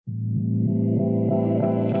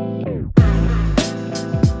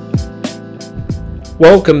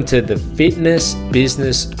Welcome to the Fitness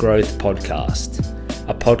Business Growth Podcast,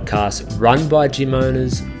 a podcast run by gym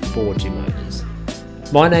owners for gym owners.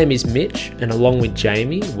 My name is Mitch, and along with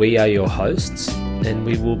Jamie, we are your hosts, and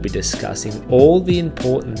we will be discussing all the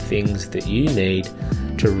important things that you need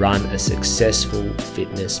to run a successful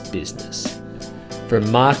fitness business.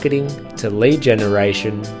 From marketing to lead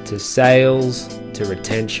generation to sales to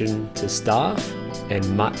retention to staff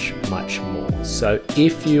and much, much more. So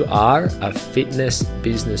if you are a fitness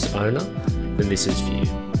business owner, then this is for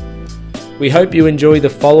you. We hope you enjoy the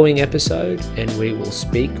following episode, and we will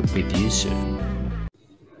speak with you soon.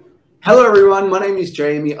 Hello everyone, my name is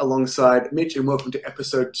Jamie alongside Mitch, and welcome to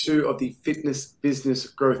episode 2 of the Fitness Business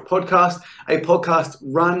Growth Podcast, a podcast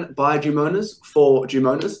run by gym owners for gym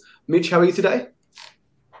owners. Mitch, how are you today?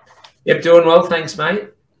 Yep, doing well, thanks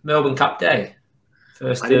mate. Melbourne Cup Day.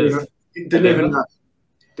 Didn't even know.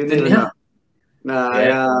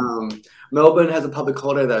 Melbourne has a public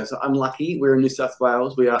holiday though, so I'm lucky. We're in New South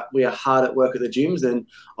Wales. We are hard at work at the gyms and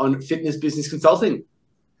on fitness business consulting.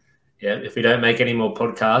 Yeah, if we don't make any more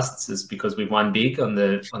podcasts, it's because we've won big on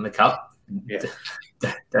the cup. Yeah.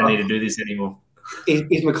 Don't need to do this anymore. Is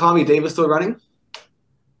Makami Diva still running?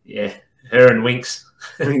 Yeah, her and Winks.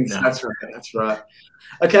 No. That's right.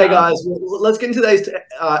 Okay, guys, let's get into today's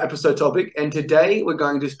episode topic. And today we're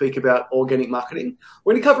going to speak about organic marketing.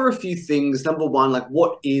 We're going to cover a few things. Number one, like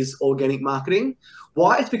what is organic marketing?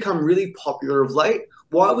 Why it's become really popular of late?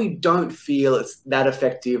 Why we don't feel it's that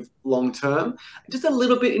effective long term? Just a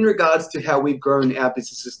little bit in regards to how we've grown our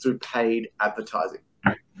businesses through paid advertising.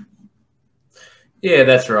 Yeah,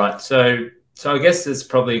 that's right. So I guess it's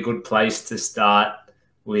probably a good place to start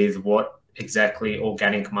with what exactly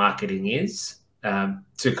organic marketing is.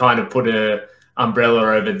 To kind of put a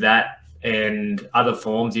umbrella over that and other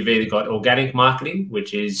forms, you've either got organic marketing,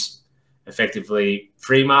 which is effectively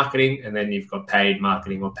free marketing, and then you've got paid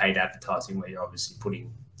marketing or paid advertising, where you're obviously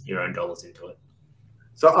putting your own dollars into it.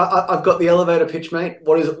 So I've got the elevator pitch, mate.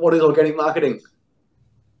 What is organic marketing?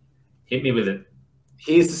 Hit me with it.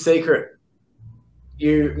 Here's the secret.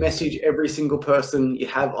 You message every single person you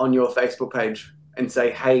have on your Facebook page and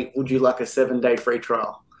say, hey, would you like a 7-day free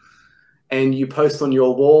trial? And you post on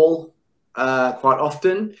your wall quite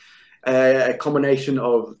often a combination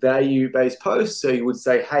of value-based posts. So you would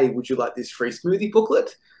say, hey, would you like this free smoothie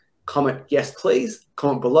booklet? Comment, yes, please.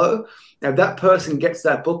 Comment below. Now, if that person gets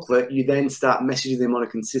that booklet, you then start messaging them on a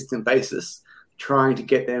consistent basis, trying to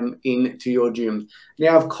get them into your gym.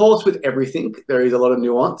 Now, of course, with everything, there is a lot of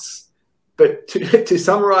nuance. But to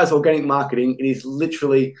summarize organic marketing, it is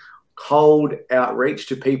literally cold outreach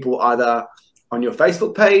to people either on your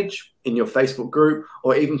Facebook page, in your Facebook group,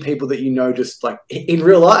 or even people that you know just like in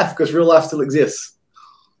real life, because real life still exists.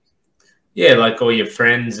 Yeah, like all your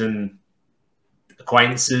friends and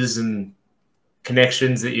acquaintances and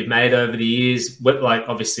connections that you've made over the years. Like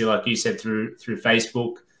obviously, like you said, through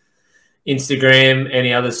Facebook, Instagram,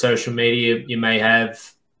 any other social media you may have,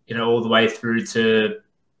 all the way through to,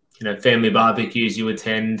 family barbecues you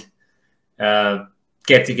attend,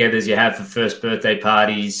 get-togethers you have for first birthday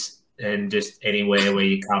parties, and just anywhere where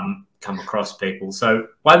you come across people. So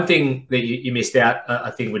one thing that you missed out, I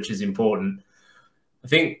think, which is important, I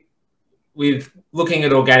think with looking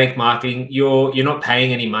at organic marketing, you're not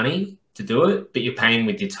paying any money to do it, but you're paying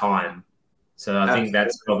with your time. So I think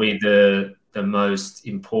that's probably the most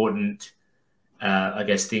important,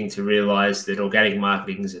 thing to realize, that organic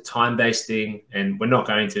marketing is a time-based thing. And we're not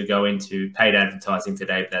going to go into paid advertising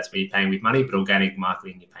today, but that's where you're paying with money. But organic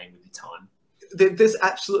marketing, you're paying with your time. There's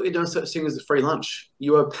absolutely no such thing as a free lunch.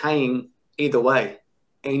 You are paying either way,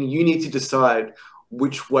 and you need to decide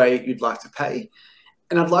which way you'd like to pay.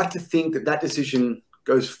 And I'd like to think that decision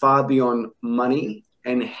goes far beyond money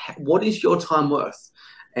and what is your time worth,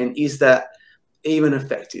 and is that even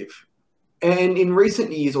effective? And in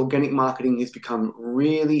recent years, organic marketing has become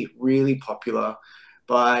really, really popular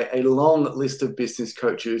by a long list of business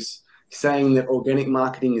coaches saying that organic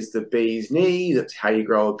marketing is the bee's knees. That's how you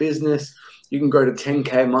grow a business. You can go to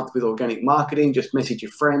 10K a month with organic marketing. Just message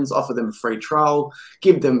your friends, offer them a free trial,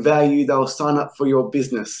 give them value. They'll sign up for your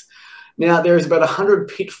business. Now, there is about 100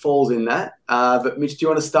 pitfalls in that. But Mitch, do you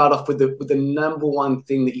want to start off with the number one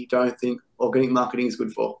thing that you don't think organic marketing is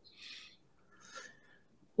good for?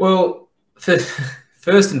 Well,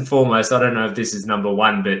 first and foremost, I don't know if this is number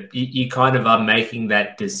one, but you kind of are making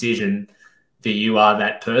that decision that you are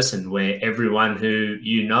that person where everyone who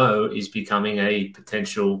you know is becoming a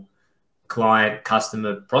potential client,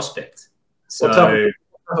 customer, prospect. So what type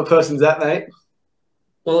of person's that, mate?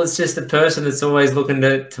 Well, it's just a person that's always looking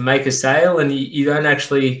to make a sale, and you don't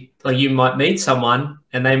actually, like, you might meet someone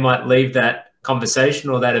and they might leave that conversation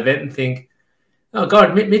or that event and think, Oh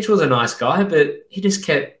God, Mitch was a nice guy, but he just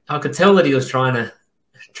kept. I could tell that he was trying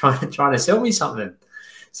to sell me something.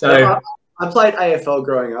 So I played AFL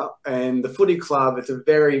growing up, and the footy club, it's a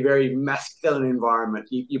very, very masculine environment.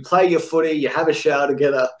 You play your footy, you have a shower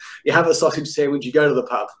together, you have a sausage sandwich, you go to the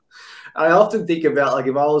pub. I often think about, like,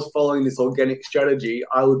 if I was following this organic strategy,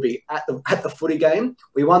 I would be at the footy game.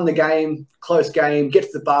 We won the game, close game, get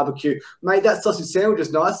to the barbecue. Mate, that sausage sandwich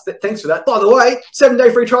is nice. Thanks for that. By the way,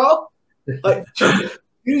 7-day free trial. Like, do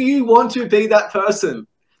you want to be that person?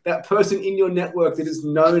 That person in your network that is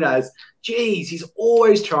known as, geez, he's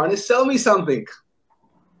always trying to sell me something.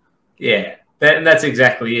 Yeah, that's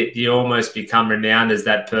exactly it. You almost become renowned as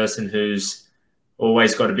that person who's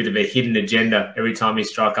always got a bit of a hidden agenda every time you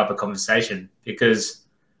strike up a conversation. Because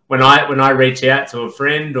when I reach out to a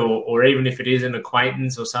friend or even if it is an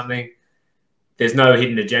acquaintance or something, there's no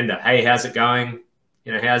hidden agenda. Hey, how's it going?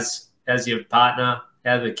 How's your partner?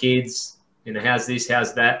 How are the kids? How's this?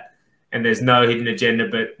 How's that? And there's no hidden agenda.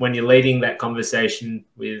 But when you're leading that conversation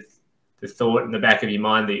with the thought in the back of your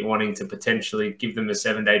mind that you're wanting to potentially give them a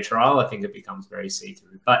 7-day trial, I think it becomes very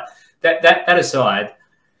see-through. But that aside,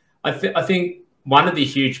 I think one of the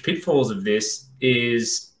huge pitfalls of this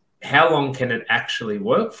is how long can it actually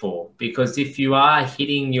work for? Because if you are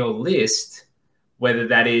hitting your list, whether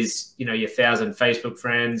that is, your 1,000 Facebook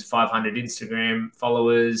friends, 500 Instagram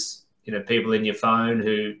followers, people in your phone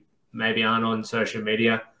who maybe aren't on social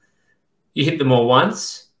media, you hit them all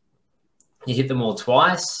once, you hit them all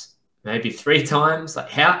twice, maybe 3 times. Like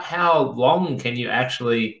how long can you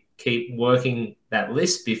actually keep working that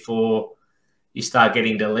list before you start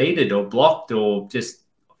getting deleted or blocked, or just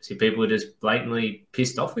obviously people are just blatantly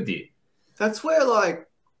pissed off with you? That's where, like,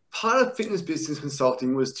 part of fitness business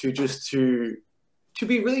consulting was to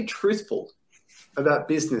be really truthful about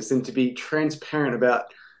business and to be transparent about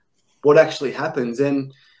what actually happens.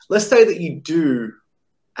 And let's say that you do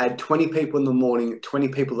add 20 people in the morning, 20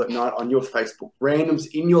 people at night on your Facebook, randoms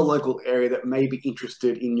in your local area that may be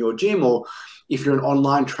interested in your gym, or if you're an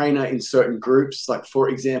online trainer in certain groups, like, for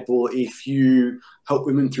example, if you help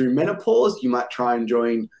women through menopause, you might try and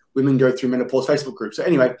join Women Go Through Menopause Facebook group. So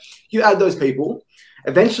anyway, you add those people.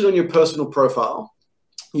 Eventually on your personal profile,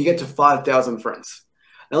 you get to 5,000 friends.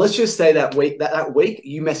 Now let's just say that week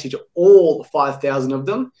you message all 5,000 of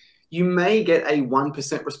them, you may get a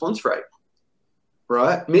 1% response rate.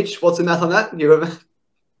 Right? Mitch, what's the math on that?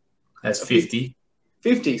 That's 50.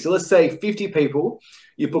 50. So let's say 50 people,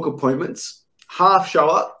 you book appointments, half show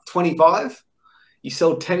up, 25. You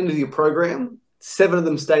sell 10 into your program, 7 of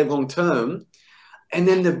them stay long term. And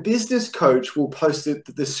then the business coach will post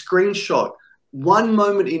the screenshot. One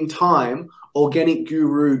moment in time, Organic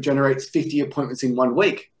Guru generates 50 appointments in 1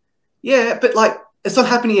 week. Yeah, but, like, it's not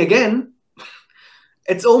happening again.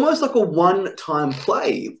 It's almost like a one-time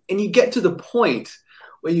play. And you get to the point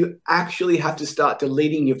where you actually have to start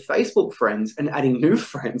deleting your Facebook friends and adding new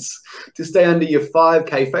friends to stay under your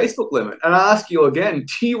 5K Facebook limit. And I ask you again,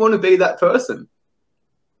 do you want to be that person?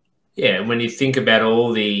 Yeah, when you think about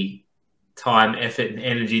all the time, effort, and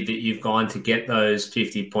energy that you've gone to get those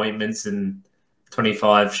 50 appointments and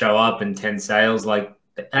 25 show up and 10 sales, like,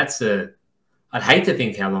 I'd hate to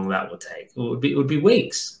think how long that would take. It would be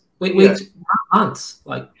weeks. Weeks, months,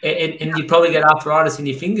 like, and you'd probably get arthritis in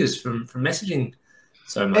your fingers from messaging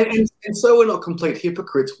so much. And so we're not complete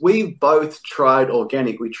hypocrites. We've both tried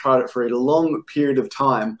organic. We tried it for a long period of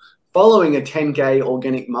time, following a 10K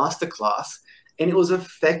organic masterclass, and it was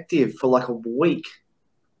effective for like a week,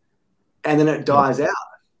 and then it dies out.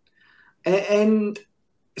 And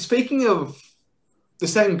speaking of the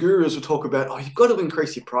same gurus will talk about, you've got to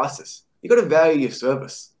increase your prices. You've got to value your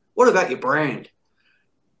service. What about your brand?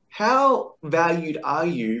 How valued are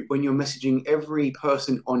you when you're messaging every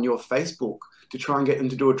person on your Facebook to try and get them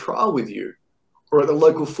to do a trial with you, or at the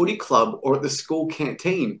local footy club, or at the school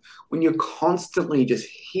canteen, when you're constantly just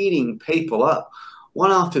hitting people up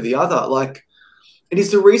one after the other? Like, it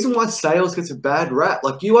is the reason why sales gets a bad rap.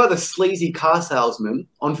 Like, you are the sleazy car salesman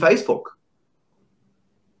on Facebook.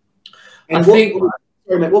 And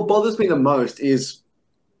what bothers me the most is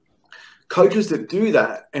coaches that do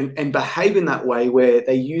that and behave in that way, where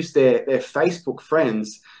they use their Facebook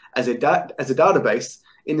friends as a database.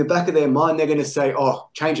 In the back of their mind, they're going to say,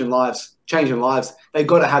 changing lives. They've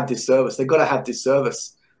got to have this service.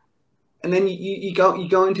 And then you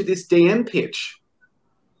go into this DM pitch,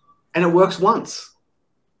 and it works once.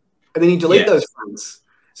 And then you delete those friends.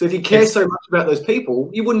 So if you care so much about those people,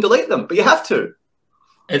 you wouldn't delete them, but you have to.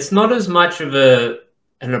 It's not as much of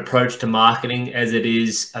an approach to marketing as it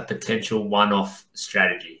is a potential one-off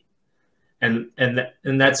strategy. And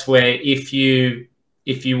that's where if you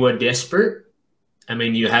were desperate I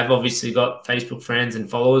mean, you have obviously got Facebook friends and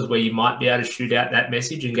followers where you might be able to shoot out that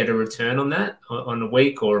message and get a return on that on a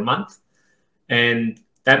week or a month. And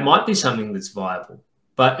that might be something that's viable.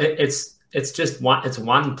 But it's just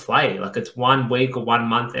one play. Like it's 1 week or 1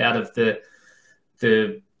 month out of the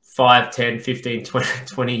 5, 10, 15,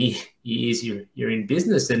 20 years you're in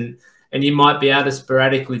business. And you might be able to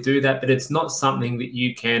sporadically do that, but it's not something that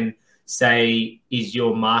you can say is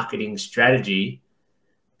your marketing strategy,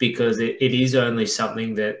 because it is only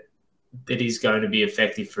something that is going to be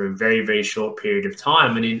effective for a very, very short period of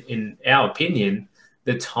time. And in our opinion,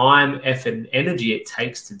 the time, effort, and energy it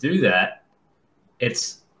takes to do that,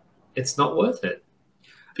 it's not worth it.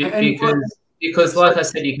 Because like I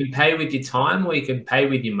said, you can pay with your time or you can pay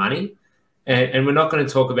with your money. And we're not going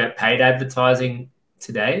to talk about paid advertising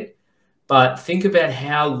today, but think about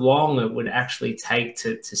how long it would actually take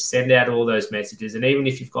to send out all those messages. And even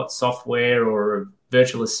if you've got software or a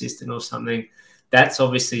virtual assistant or something, that's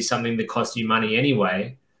obviously something that costs you money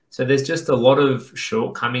anyway. So there's just a lot of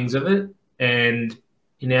shortcomings of it. And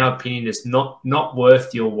in our opinion, it's not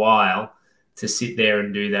worth your while to sit there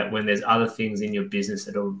and do that when there's other things in your business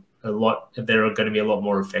that are going to be a lot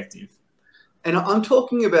more effective. And I'm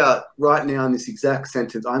talking about right now in this exact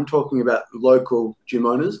sentence, I'm talking about local gym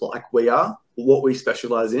owners like we are, what we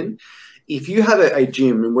specialize in. If you have a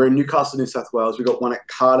gym, and we're in Newcastle, New South Wales, we've got one at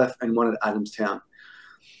Cardiff and one at Adamstown.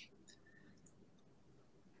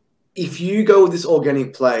 If you go with this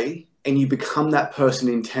organic play and you become that person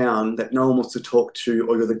in town that no one wants to talk to,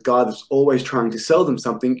 or you're the guy that's always trying to sell them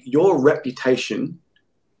something, your reputation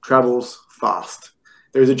travels fast.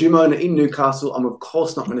 There's a gym owner in Newcastle. I'm, of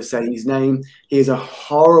course, not going to say his name. He has a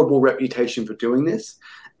horrible reputation for doing this,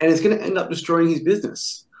 and it's going to end up destroying his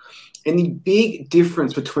business. And the big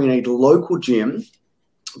difference between a local gym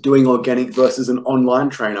doing organic versus an online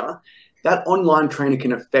trainer, that online trainer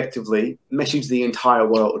can effectively message the entire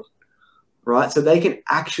world, right? So they can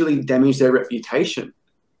actually damage their reputation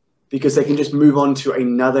because they can just move on to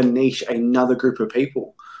another niche, another group of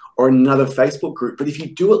people, or another Facebook group. But if you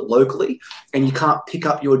do it locally and you can't pick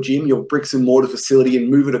up your gym, your bricks and mortar facility, and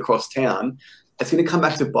move it across town, it's going to come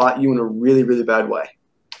back to bite you in a really, really bad way.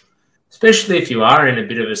 Especially if you are in a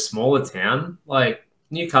bit of a smaller town. Like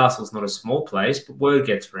Newcastle's not a small place, but word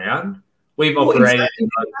gets around. We've operated...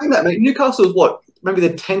 That, mate. Newcastle is what? Maybe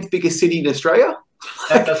the 10th biggest city in Australia?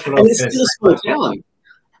 That's what and it's still a small town.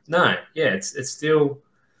 No, yeah,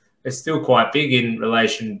 it's still quite big in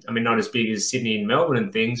relation. I mean, not as big as Sydney and Melbourne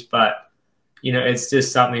and things, but, you know, it's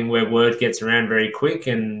just something where word gets around very quick,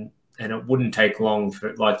 and it wouldn't take long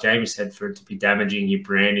for, like Jamie said, for it to be damaging your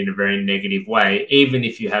brand in a very negative way, even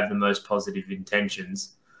if you have the most positive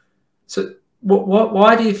intentions. So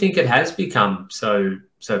why do you think it has become so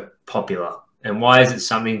popular, and why is it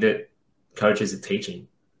something that coaches are teaching?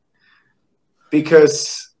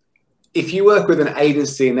 Because if you work with an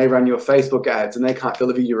agency and they run your Facebook ads and they can't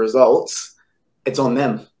deliver you results, it's on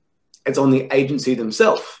them. It's on the agency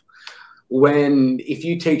themselves. If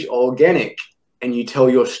you teach organic and you tell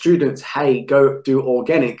your students, hey, go do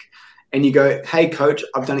organic, and you go, hey, coach,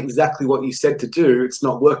 I've done exactly what you said to do. It's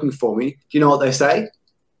not working for me. Do you know what they say?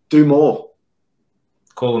 Do more.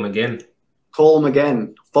 Call them again. Call them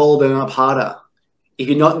again. Follow them up harder. If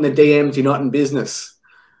you're not in the DMs, you're not in business.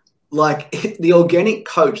 Like the organic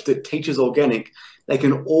coach that teaches organic, they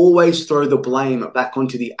can always throw the blame back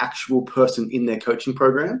onto the actual person in their coaching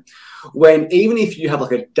program. When even if you have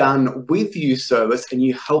like a done with you service and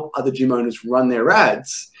you help other gym owners run their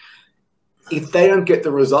ads, if they don't get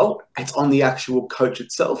the result, it's on the actual coach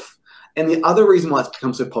itself. And the other reason why it's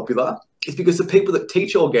become so popular is because the people that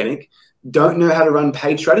teach organic don't know how to run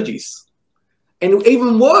paid strategies. And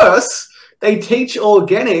even worse, they teach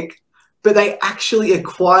organic, but they actually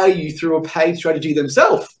acquire you through a paid strategy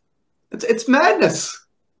themselves. It's madness.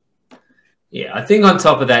 Yeah, I think on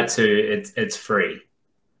top of that too, it's free,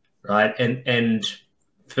 right? And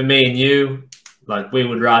for me and you, like we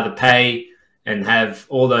would rather pay and have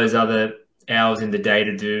all those other hours in the day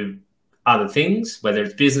to do other things, whether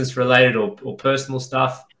it's business related or personal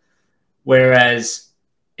stuff. Whereas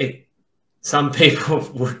some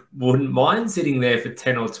people wouldn't mind sitting there for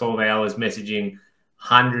 10 or 12 hours messaging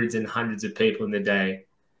hundreds and hundreds of people in the day,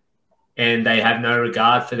 and they have no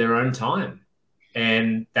regard for their own time.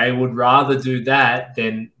 And they would rather do that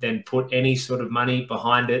than put any sort of money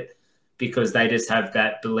behind it, because they just have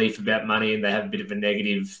that belief about money and they have a bit of a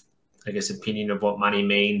negative, I guess, opinion of what money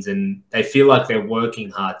means. And they feel like they're working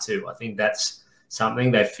hard too. I think that's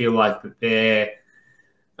something. They feel like that they're,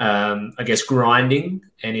 I guess, grinding.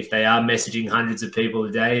 And if they are messaging hundreds of people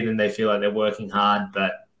a day, then they feel like they're working hard.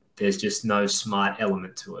 But there's just no smart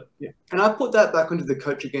element to it. Yeah. And I put that back onto the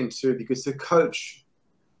coach again too, because the coach,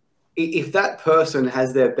 if that person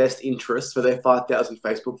has their best interests for their 5,000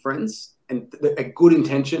 Facebook friends and a good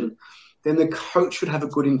intention, then the coach should have a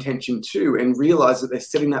good intention too, and realize that they're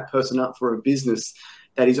setting that person up for a business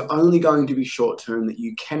that is only going to be short term, that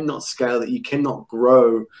you cannot scale, that you cannot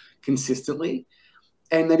grow consistently.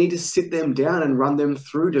 And they need to sit them down and run them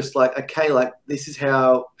through just like, okay, like this is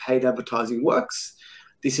how paid advertising works.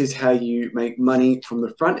 This is how you make money from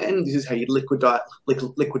the front end. This is how you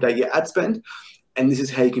liquidate your ad spend. And this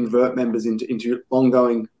is how you convert members into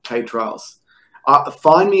ongoing paid trials.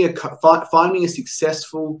 Find me a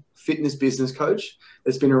successful fitness business coach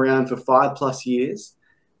that's been around for 5+ years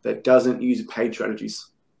that doesn't use paid strategies.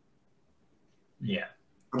 Yeah.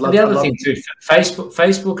 The other thing too,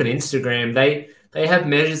 Facebook and Instagram, they have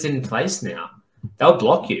measures in place now. They'll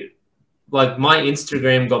block you. Like my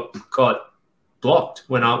Instagram got blocked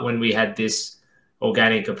when we had this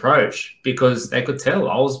organic approach because they could tell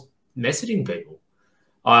I was messaging people.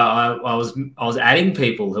 I was adding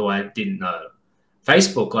people who I didn't know.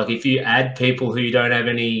 Facebook, like if you add people who you don't have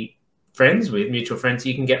any friends with, mutual friends,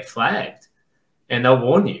 you can get flagged, and they'll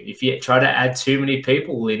warn you. If you try to add too many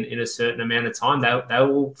people in a certain amount of time, they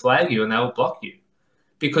will flag you and they will block you,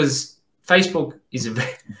 because Facebook is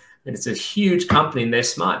it's a huge company and they're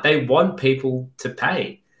smart. They want people to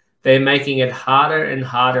pay. They're making it harder and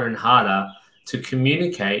harder and harder to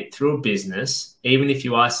communicate through a business. Even if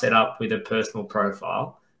you are set up with a personal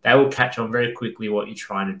profile, they will catch on very quickly what you're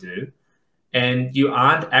trying to do. And you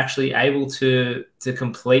aren't actually able to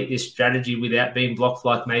complete this strategy without being blocked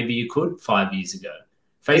like maybe you could 5 years ago.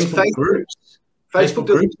 Facebook groups are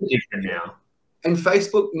different now. And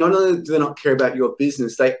Facebook, not only do they not care about your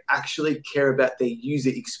business, they actually care about their user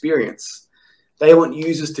experience. They want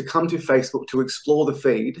users to come to Facebook to explore the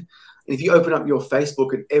feed. And if you open up your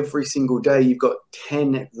Facebook and every single day you've got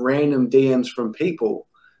 10 random DMs from people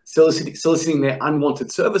soliciting their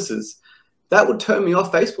unwanted services, that would turn me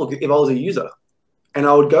off Facebook if I was a user. And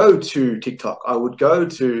I would go to TikTok. I would go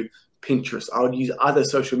to Pinterest. I would use other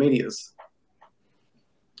social medias.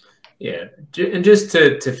 Yeah. And just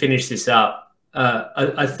to finish this up,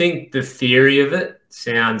 I think the theory of it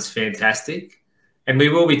sounds fantastic. And we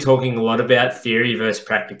will be talking a lot about theory versus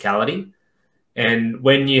practicality. And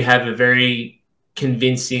when you have a very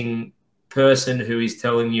convincing person who is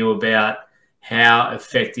telling you about how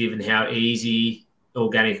effective and how easy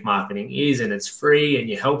organic marketing is, and it's free, and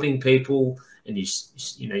you're helping people, and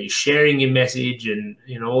you're sharing your message, and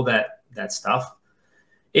all that stuff.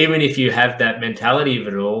 Even if you have that mentality of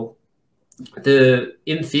it all,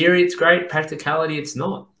 in theory it's great. Practicality, it's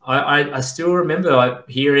not. I still remember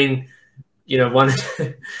hearing, one.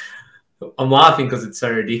 I'm laughing because it's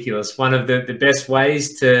so ridiculous. One of the best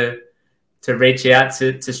ways to reach out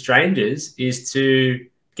to strangers is to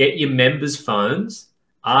get your members' phones.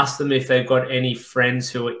 Ask them if they've got any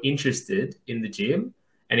friends who are interested in the gym.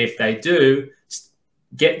 And if they do,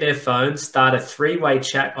 get their phone, start a 3-way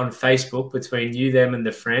chat on Facebook between you, them, and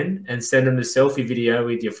the friend, and send them a selfie video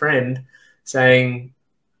with your friend saying,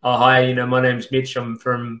 oh, hi, my name's Mitch. I'm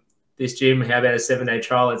from this gym. How about a 7-day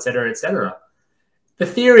trial, et cetera, et cetera. The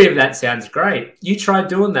theory of that sounds great. You try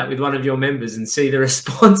doing that with one of your members and see the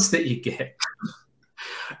response that you get.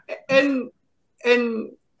 And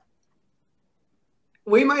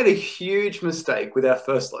we made a huge mistake with our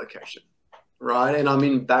first location, right? And I'm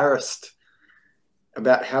embarrassed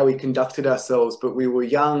about how we conducted ourselves, but we were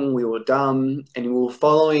young, we were dumb, and we were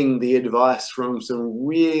following the advice from some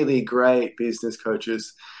really great business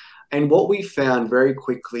coaches. And what we found very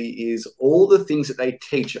quickly is all the things that they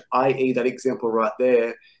teach, i.e. that example right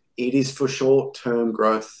there, it is for short-term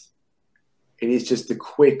growth. It is just the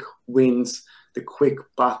quick wins, the quick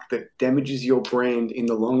buck that damages your brand in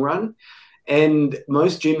the long run. And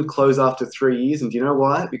most gyms close after 3 years. And do you know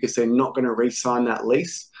why? Because they're not going to re-sign that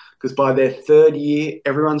lease. Because by their 3rd year,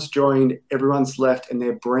 everyone's joined, everyone's left, and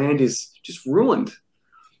their brand is just ruined.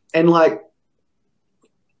 And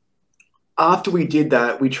after we did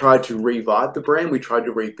that, we tried to revive the brand. We tried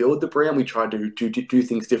to rebuild the brand. We tried to do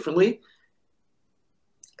things differently.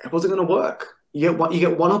 It wasn't going to work. You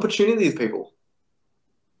get one opportunity with people.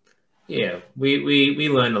 Yeah, we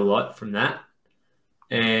learned a lot from that.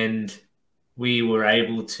 And we were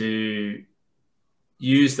able to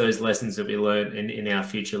use those lessons that we learned in our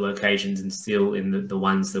future locations and still in the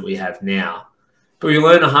ones that we have now. But we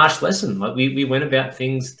learned a harsh lesson. We went about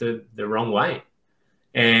things the wrong way.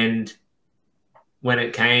 And when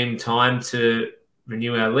it came time to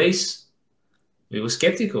renew our lease, we were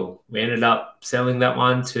skeptical. We ended up selling that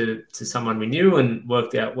one to someone we knew, and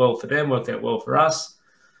worked out well for them, worked out well for us.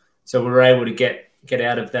 So we were able to get get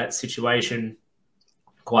out of that situation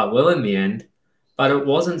quite well in the end, but it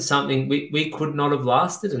wasn't something we could not have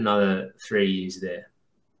lasted another 3 years there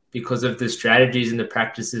because of the strategies and the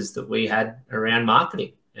practices that we had around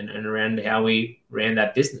marketing and around how we ran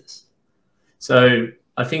that business. So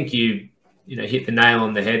I think you hit the nail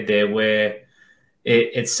on the head there, where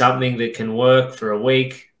it's something that can work for a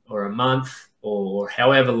week or a month or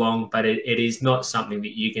however long, but it is not something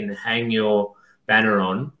that you can hang your banner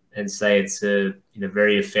on and say it's a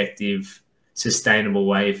very effective, sustainable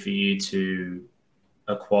way for you to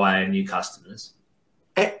acquire new customers.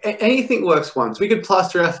 Anything works once. We could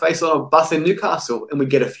plaster our face on a bus in Newcastle and we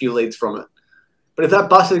get a few leads from it. But if that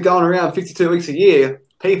bus is going around 52 weeks a year,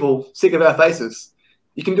 people sick of our faces.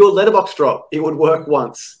 You can do a letterbox drop. It would work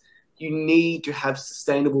once. You need to have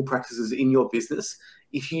sustainable practices in your business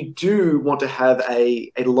if you do want to have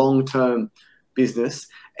a long-term business.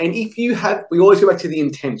 And if you have, we always go back to the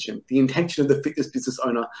intention of the fitness business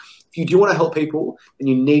owner. If you do want to help people, then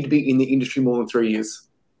you need to be in the industry more than 3 years.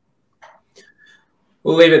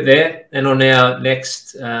 We'll leave it there. And on our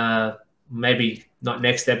next, maybe not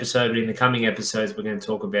next episode, but in the coming episodes, we're going to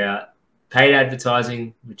talk about paid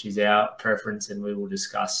advertising, which is our preference, and we will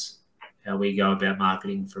discuss how we go about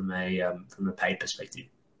marketing from a paid perspective.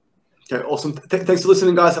 Okay, awesome. Thanks for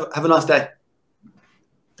listening, guys. Have a nice day.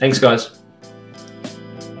 Thanks, guys.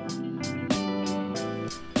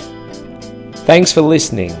 Thanks for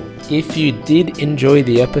listening. If you did enjoy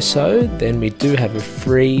the episode, then we do have a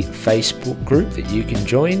free Facebook group that you can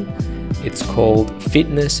join. It's called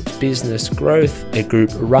Fitness Business Growth, a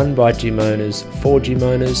group run by gym owners for gym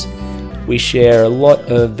owners. We share a lot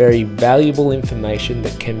of very valuable information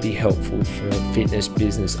that can be helpful for fitness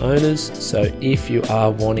business owners. So if you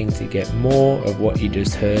are wanting to get more of what you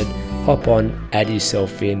just heard, hop on, add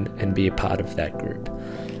yourself in, and be a part of that group.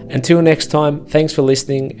 Until next time, thanks for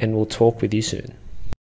listening, and we'll talk with you soon.